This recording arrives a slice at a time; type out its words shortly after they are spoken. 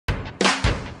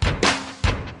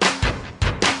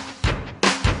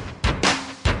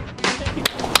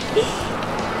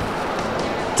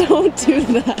Don't do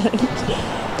that.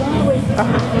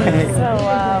 So,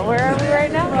 where are we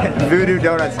right now? Voodoo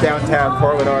Donuts, downtown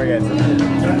Portland, Oregon.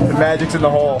 The magic's in the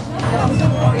hole.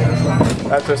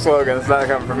 That's their slogan. It's not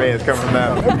coming from me, it's coming from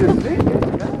them.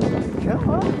 Come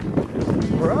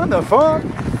on. We're on the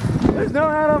farm. There's no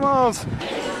animals.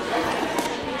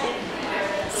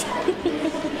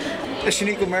 It's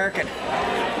Unique American.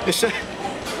 It's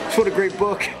what a great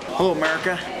book. Hello,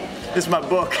 America. This is my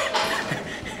book.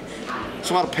 It's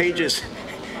a lot of pages.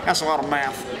 That's a lot of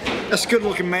math. That's a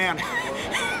good-looking man.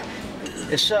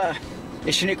 It's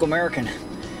Unique American.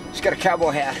 He's got a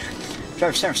cowboy hat.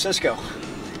 Drives San Francisco.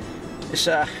 It's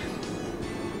a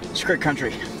great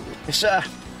country. It's an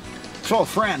old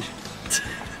friend. It's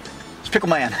Pickle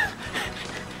Man.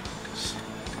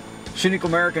 It's Unique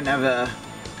American. I have a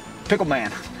Pickle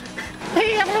Man.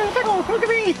 Hey, I'm a little pickle. Look at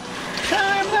me.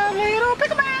 I'm the little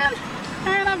pickle man,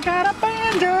 and I've got a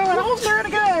banjo and a holster and a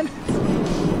gun.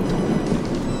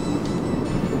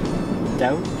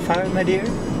 Doubtfire, my dear?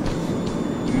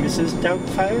 Mrs.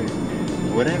 Doubtfire?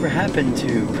 Whatever happened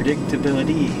to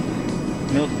predictability?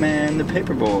 Milkman the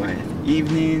Paperboy,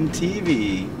 evening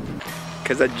TV.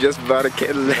 Cause I just bought a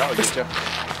kitten. Oh, did you?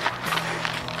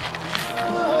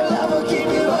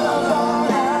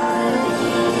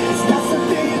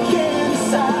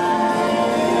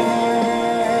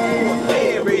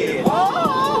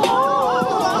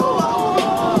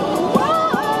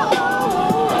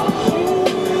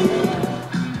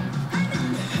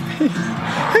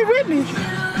 Hey, Whitney!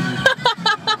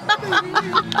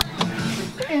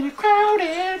 In a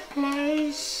crowded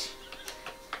place,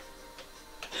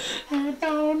 I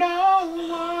don't know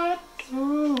what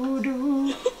to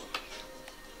do.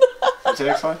 What's the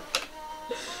next one?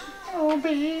 I'll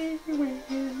be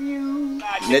with you.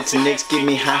 Nets and Nicks give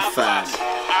me high fives.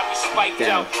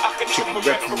 Down, check the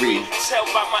referee. He's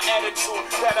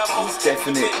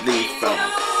definitely fun.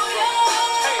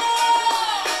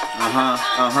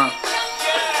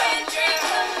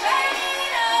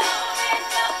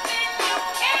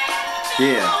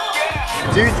 Yeah.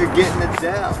 Dude, you're getting it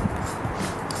down.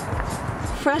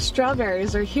 Fresh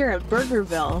strawberries are here at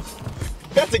Burgerville.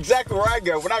 That's exactly where I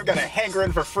go when I've got a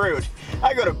hankering for fruit.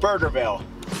 I go to Burgerville.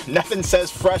 Nothing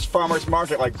says fresh farmers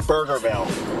market like Burgerville.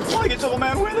 Look, it's Old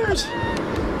Man Withers.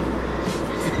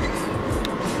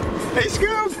 Hey,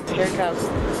 Scoob. Here it comes.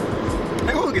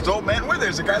 Hey, look, it's Old Man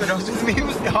Withers, the guy that owns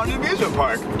the haunted amusement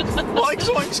park. Like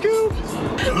Zoink, Scoob.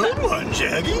 Good one,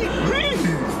 Shaggy.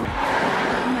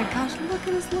 Oh my gosh, look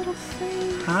at his little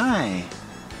face. Hi.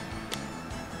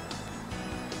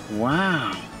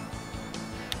 Wow.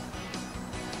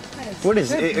 What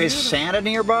is it? Is Santa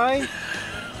nearby?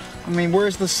 I mean,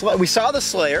 where's the sleigh? We saw the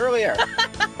sleigh earlier.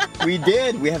 We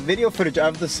did. We have video footage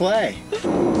of the sleigh.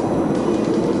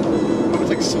 Oh, it's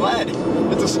like a sled.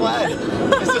 It's a sled.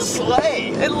 It's a sleigh.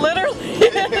 It literally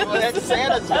is. That's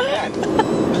Santa's van.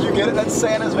 Did you get it? That's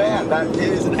Santa's van. That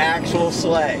is an actual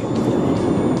sleigh.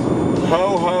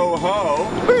 Ho, ho, ho.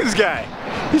 Look at this guy.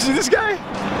 You see this guy?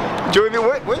 Joey,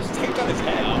 what's taped on his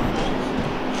head?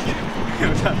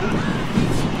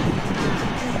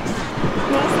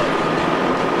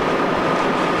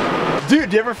 Dude,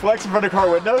 do you ever flex in front of car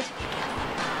windows?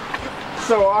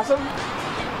 So awesome.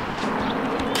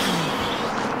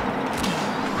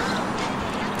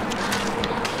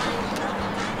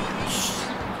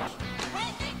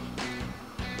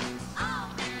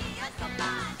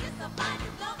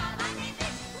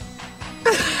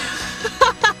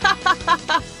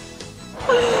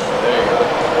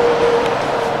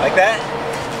 Like that?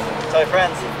 Tell your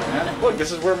friends. Look,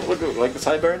 this is where, look, like the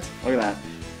sideburns? Look at that.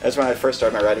 That's when I first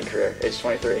started my riding career, age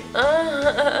 23.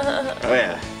 Oh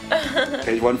yeah.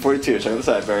 Page 142, check out the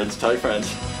sideburns, tell your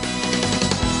friends.